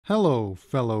Hello,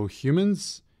 fellow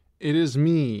humans. It is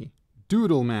me,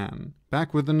 Doodle Man,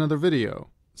 back with another video.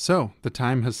 So, the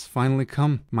time has finally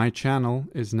come. My channel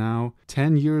is now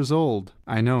 10 years old.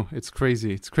 I know, it's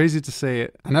crazy. It's crazy to say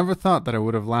it. I never thought that I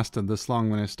would have lasted this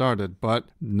long when I started, but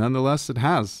nonetheless it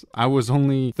has. I was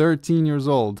only 13 years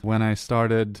old when I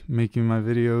started making my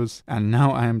videos, and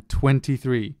now I am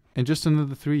 23. In just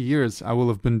another 3 years, I will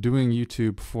have been doing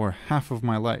YouTube for half of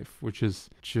my life, which is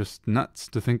just nuts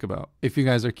to think about. If you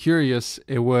guys are curious,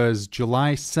 it was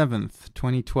July 7th,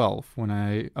 2012, when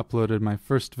I uploaded my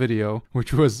first video,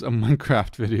 which was a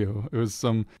Minecraft video. It was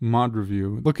some mod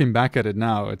review. Looking back at it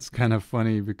now, it's kind of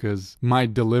funny because my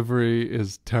delivery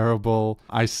is terrible.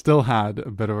 I still had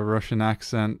a bit of a Russian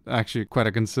accent, actually quite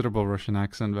a considerable Russian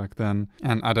accent back then.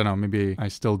 And I don't know, maybe I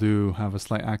still do have a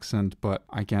slight accent, but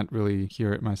I can't really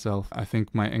hear it myself. I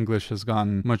think my English has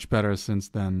gotten much better since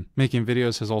then. Making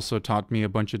videos has also taught me a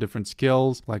bunch of different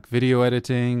skills like video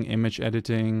editing, image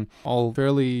editing, all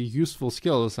fairly useful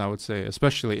skills, I would say,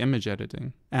 especially image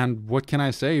editing. And what can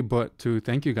I say but to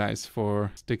thank you guys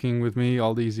for sticking with me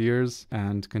all these years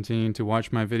and continuing to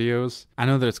watch my videos. I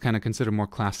know that it's kind of considered more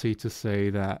classy to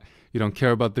say that you don't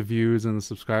care about the views and the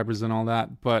subscribers and all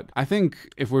that, but I think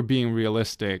if we're being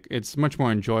realistic, it's much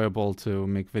more enjoyable to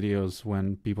make videos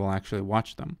when people actually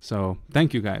watch them. So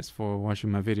thank you guys for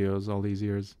watching my videos all these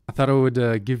years. I thought I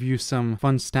would give you some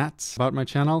fun stats about my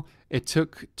channel. It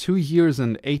took 2 years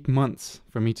and 8 months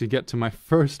for me to get to my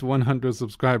first 100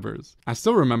 subscribers. I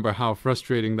still remember how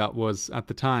frustrating that was at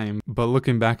the time, but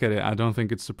looking back at it, I don't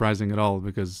think it's surprising at all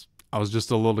because I was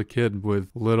just a little kid with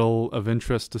little of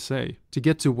interest to say. To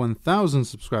get to 1,000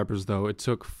 subscribers though, it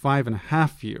took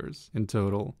 5.5 years in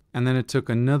total. And then it took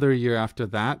another year after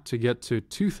that to get to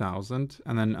 2,000,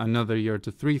 and then another year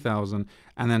to 3,000,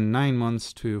 and then 9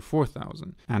 months to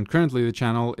 4,000. And currently the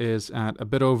channel is at a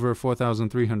bit over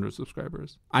 4,300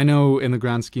 subscribers. I know in the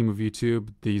grand scheme of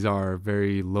YouTube, these are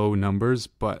very low numbers,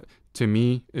 but to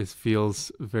me, it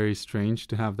feels very strange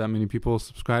to have that many people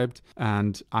subscribed,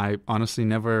 and I honestly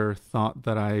never thought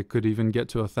that I could even get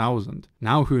to 1,000.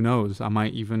 Now who knows, I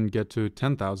might even get to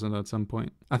 10,000 at some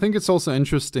point. I think it's also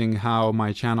interesting how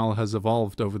my channel has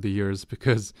evolved over the years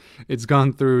because it's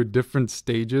gone through different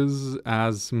stages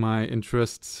as my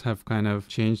interests have kind of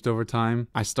changed over time.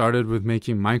 I started with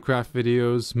making Minecraft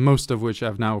videos, most of which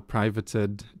I've now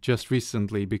privated just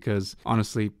recently because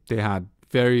honestly, they had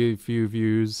very few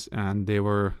views and they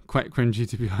were quite cringy,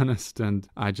 to be honest, and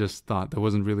I just thought there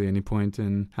wasn't really any point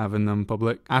in having them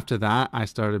public. After that, I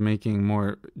started making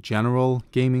more general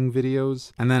gaming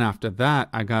videos, and then after that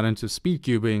I got into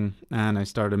speedcubing and I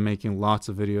started making lots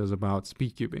of videos about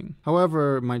speedcubing.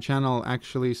 However, my channel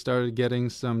actually started getting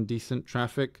some decent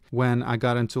traffic when I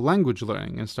got into language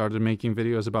learning and started making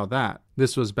videos about that.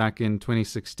 This was back in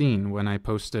 2016 when I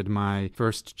posted my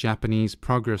first Japanese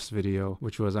progress video,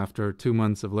 which was after 2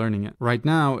 months of learning it. Right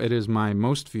now, it is my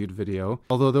most viewed video,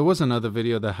 although there was another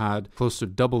video that had close to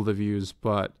double the views,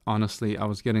 but honestly, I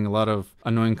was getting a lot of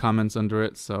annoying comments under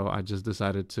it, so I just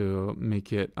decided to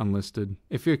make it unlisted.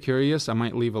 If you're curious, I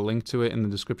might leave a link to it in the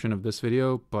description of this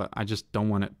video, but I just don't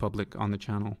want it public on the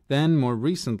channel. Then, more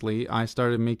recently, I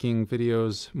started making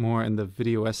videos more in the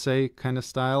video essay kind of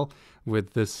style,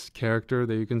 with this character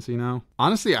that you can see now.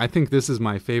 Honestly, I think this is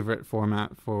my favorite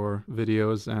format for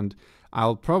videos, and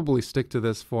I'll probably stick to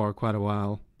this for quite a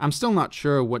while. I'm still not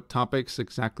sure what topics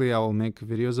exactly I will make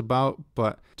videos about,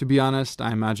 but to be honest,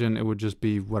 I imagine it would just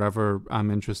be whatever I'm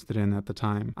interested in at the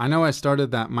time. I know I started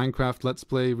that Minecraft Let's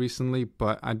Play recently,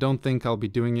 but I don't think I'll be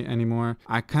doing it anymore.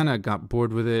 I kind of got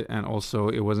bored with it, and also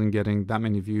it wasn't getting that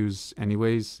many views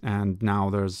anyways, and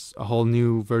now there's a whole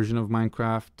new version of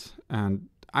Minecraft, and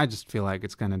I just feel like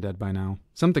it's kind of dead by now.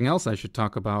 Something else I should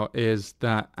talk about is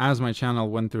that as my channel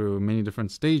went through many different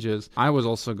stages, I was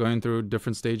also going through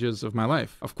different stages of my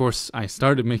life. Of course, I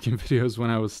started making videos when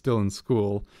I was still in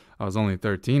school. I was only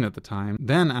 13 at the time.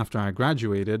 Then after I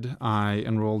graduated, I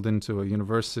enrolled into a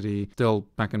university still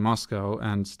back in Moscow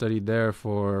and studied there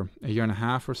for a year and a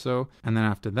half or so. And then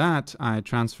after that, I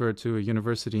transferred to a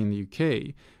university in the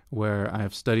UK, where I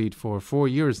have studied for 4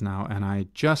 years now, and I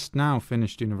just now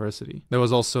finished university. There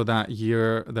was also that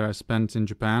year that I spent in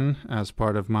Japan as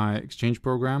part of my exchange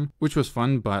program, which was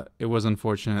fun, but it was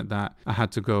unfortunate that I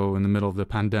had to go in the middle of the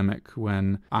pandemic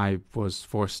when I was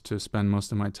forced to spend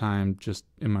most of my time just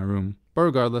in my room. But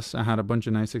regardless, I had a bunch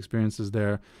of nice experiences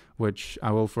there, which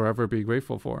I will forever be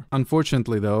grateful for.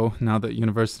 Unfortunately though, now that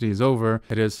university is over,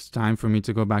 it is time for me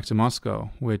to go back to Moscow,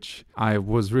 which I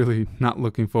was really not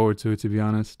looking forward to be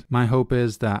honest. My hope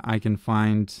is that I can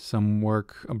find some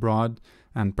work abroad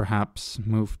and perhaps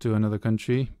move to another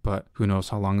country, but who knows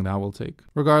how long that will take.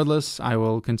 Regardless, I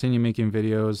will continue making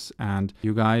videos and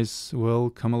you guys will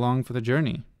come along for the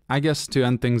journey. I guess to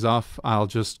end things off, I'll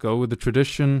just go with the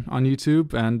tradition on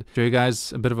YouTube and show you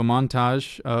guys a bit of a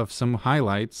montage of some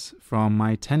highlights from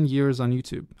my 10 years on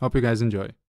YouTube. Hope you guys enjoy.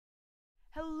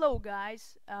 Hello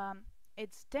guys,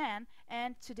 it's Dan,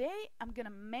 and today I'm gonna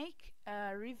make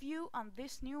a review on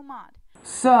this new mod.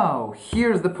 So,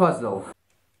 here's the puzzle.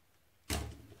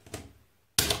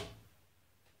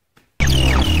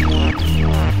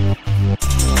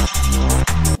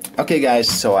 Okay guys,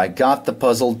 so I got the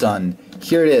puzzle done.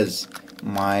 Here it is.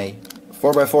 My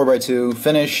 4x4x2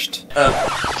 finished.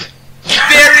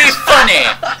 Very funny!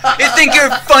 You think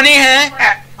you're funny, huh?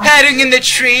 Hiding in the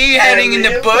tree, hiding in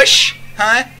the bush,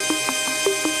 huh?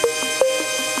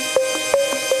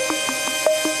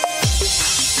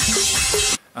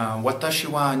 Watashi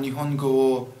wa Nihongo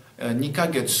wo 2ヶ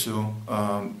月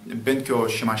勉強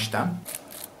しました。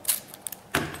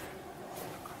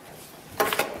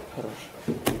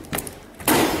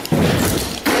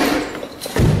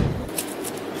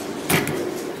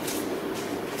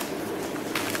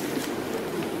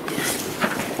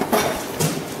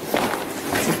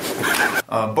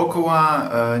僕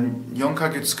は4ヶ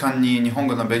月間に日本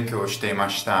語の勉強をしていま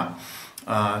した。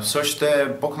そして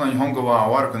僕の日本語は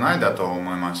悪くないだと思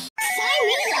います。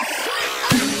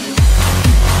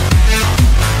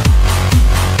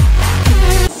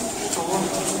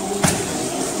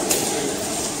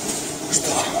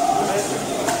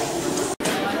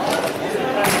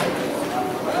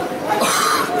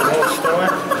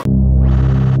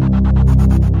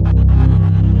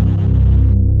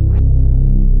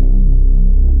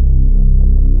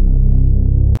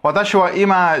私は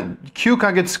今9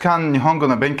ヶ月間日本語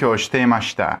の勉強をしていま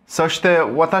した。そして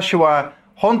私は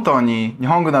本当に日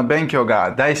本語の勉強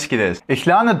が大好きです。Ich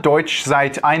lerne Deutsch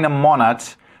seit einem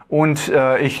Monat und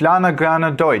ich lerne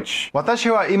gerne Deutsch. 私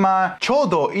は今ちょう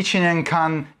ど1年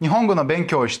間日本語の勉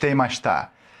強をしていました。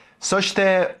そし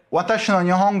て私の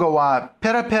日本語は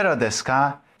ペラペラです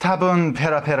か？多分ペ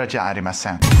ラペラじゃありま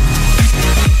せん。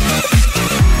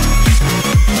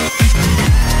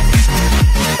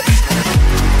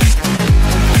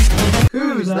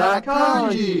Who's that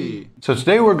kanji? So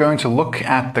today we're going to look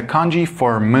at the kanji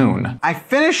for moon. I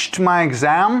finished my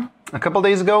exam a couple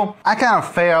days ago. I kind of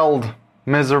failed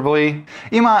miserably.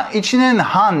 今1年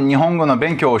半日本語の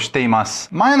勉強をしています。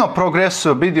前のプログレ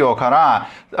スビデオから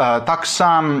たく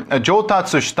さん上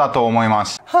達したと思いま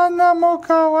す。鼻も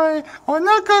かわいい、お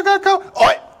腹がかわいい。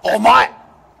おい、お前!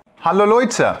 Hallo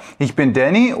Leute, ich bin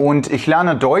Deni und ich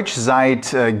lerne Deutsch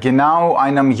seit genau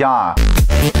einem Jahr.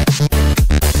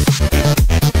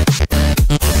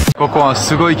 ここは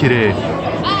すごい綺麗。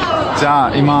じゃ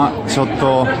あ今ちょっ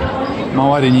と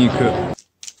回りに行く。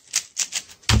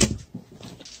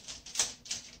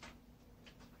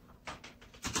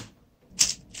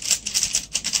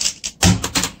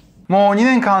もう2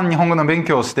年間日本語の勉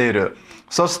強をしている。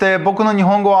そして僕の日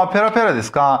本語はペラペラで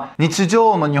すか？日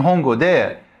常の日本語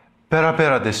でペラペ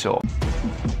ラでしょう。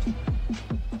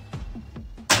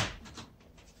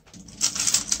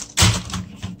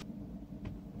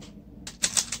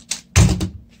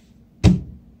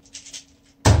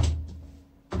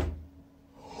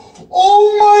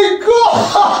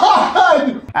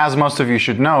As most of you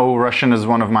should know, Russian is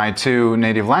one of my 2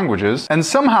 native languages, and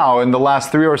somehow in the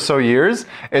last 3 or so years,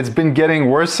 it's been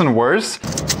getting worse and worse.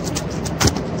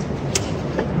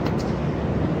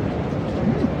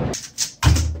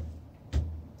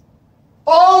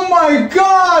 Oh my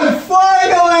god!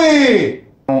 Finally!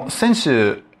 先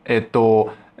週、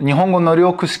日本語能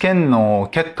力試験の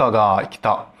結果が来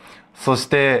た。そし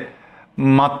て、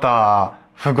また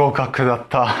不合格だっ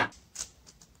た。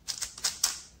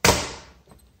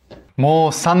も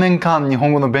う3年間日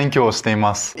本語の勉強をしてい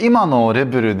ます。今のレ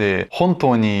ベルで本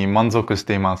当に満足し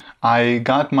ています。I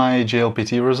got my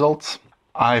JLPT results.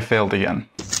 I failed again.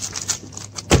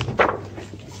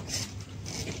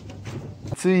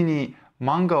 ついに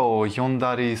漫画を読ん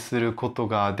だりすること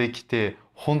ができて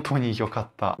本当に良かっ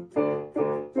た。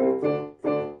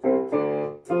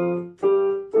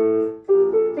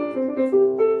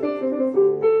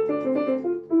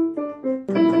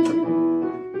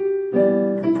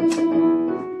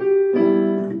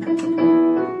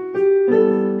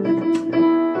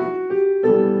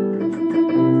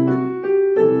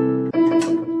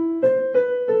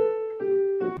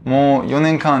もう4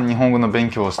年間日本語の勉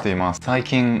強をしています。最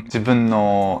近自分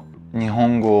の日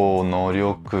本語能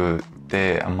力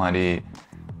であまり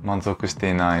満足して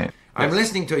いない。 I'm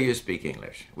listening to you speak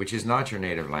English, which is not your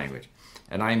native language.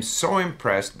 And I'm so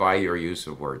impressed by your use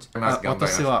of words.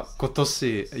 私は今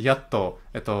年やっと、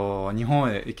日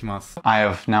本へ行きます。I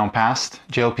have now passed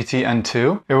JLPT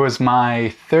N2. It was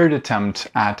my third attempt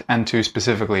at N2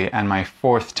 specifically and my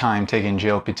fourth time taking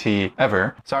JLPT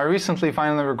ever. So I recently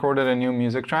finally recorded a new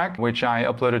music track, which I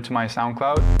uploaded to my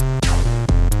SoundCloud.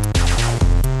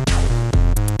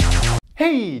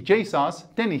 Hey, JSauce,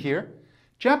 Deni here.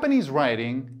 Japanese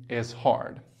writing is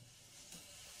hard.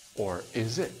 Or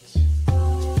is it?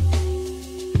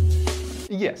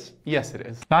 Yes, it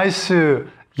is. 来週、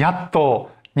やっ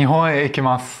と日本へ行き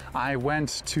ます。I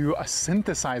went to a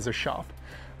synthesizer shop.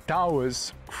 That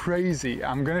was crazy.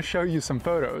 I'm gonna show you some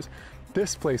photos.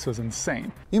 This place was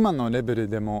insane. 今のレベル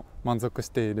でも満足し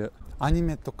ている。アニ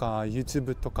メとか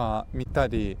YouTube とか見た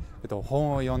り、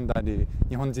本を読んだり、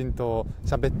日本人と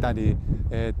喋ったり、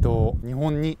日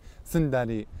本に住んだ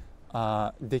り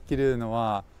できるの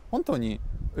は本当に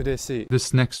嬉しい。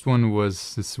This next one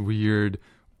was this weird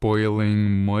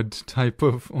boiling mud type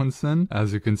of onsen.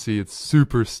 As you can see, it's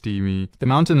super steamy. The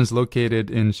mountain is located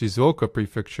in Shizuoka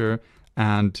Prefecture,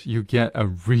 and you get a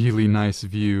really nice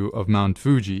view of Mount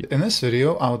Fuji. In this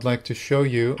video, I would like to show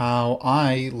you how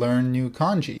I learn new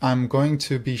kanji. I'm going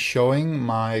to be showing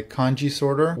my kanji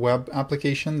sorter web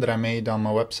application that I made on my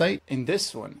website. In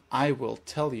this one, I will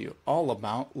tell you all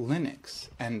about Linux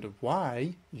and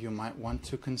why you might want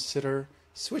to consider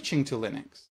switching to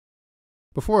Linux.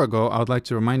 Before I go, I would like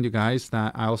to remind you guys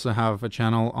that I also have a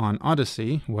channel on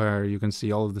Odyssey where you can see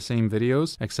all of the same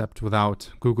videos except without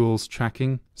Google's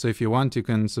tracking. So if you want, you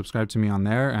can subscribe to me on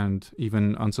there and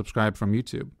even unsubscribe from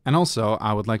YouTube. And also,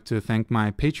 I would like to thank my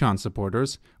Patreon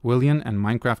supporters, William and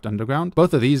Minecraft Underground.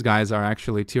 Both of these guys are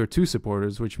actually tier 2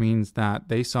 supporters, which means that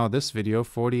they saw this video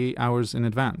 48 hours in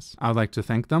advance. I would like to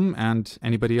thank them and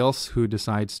anybody else who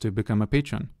decides to become a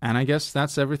patron. And I guess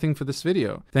that's everything for this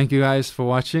video. Thank you guys for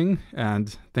watching,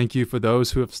 and thank you for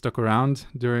those who have stuck around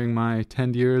during my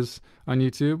 10 years on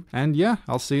YouTube. And yeah,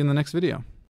 I'll see you in the next video.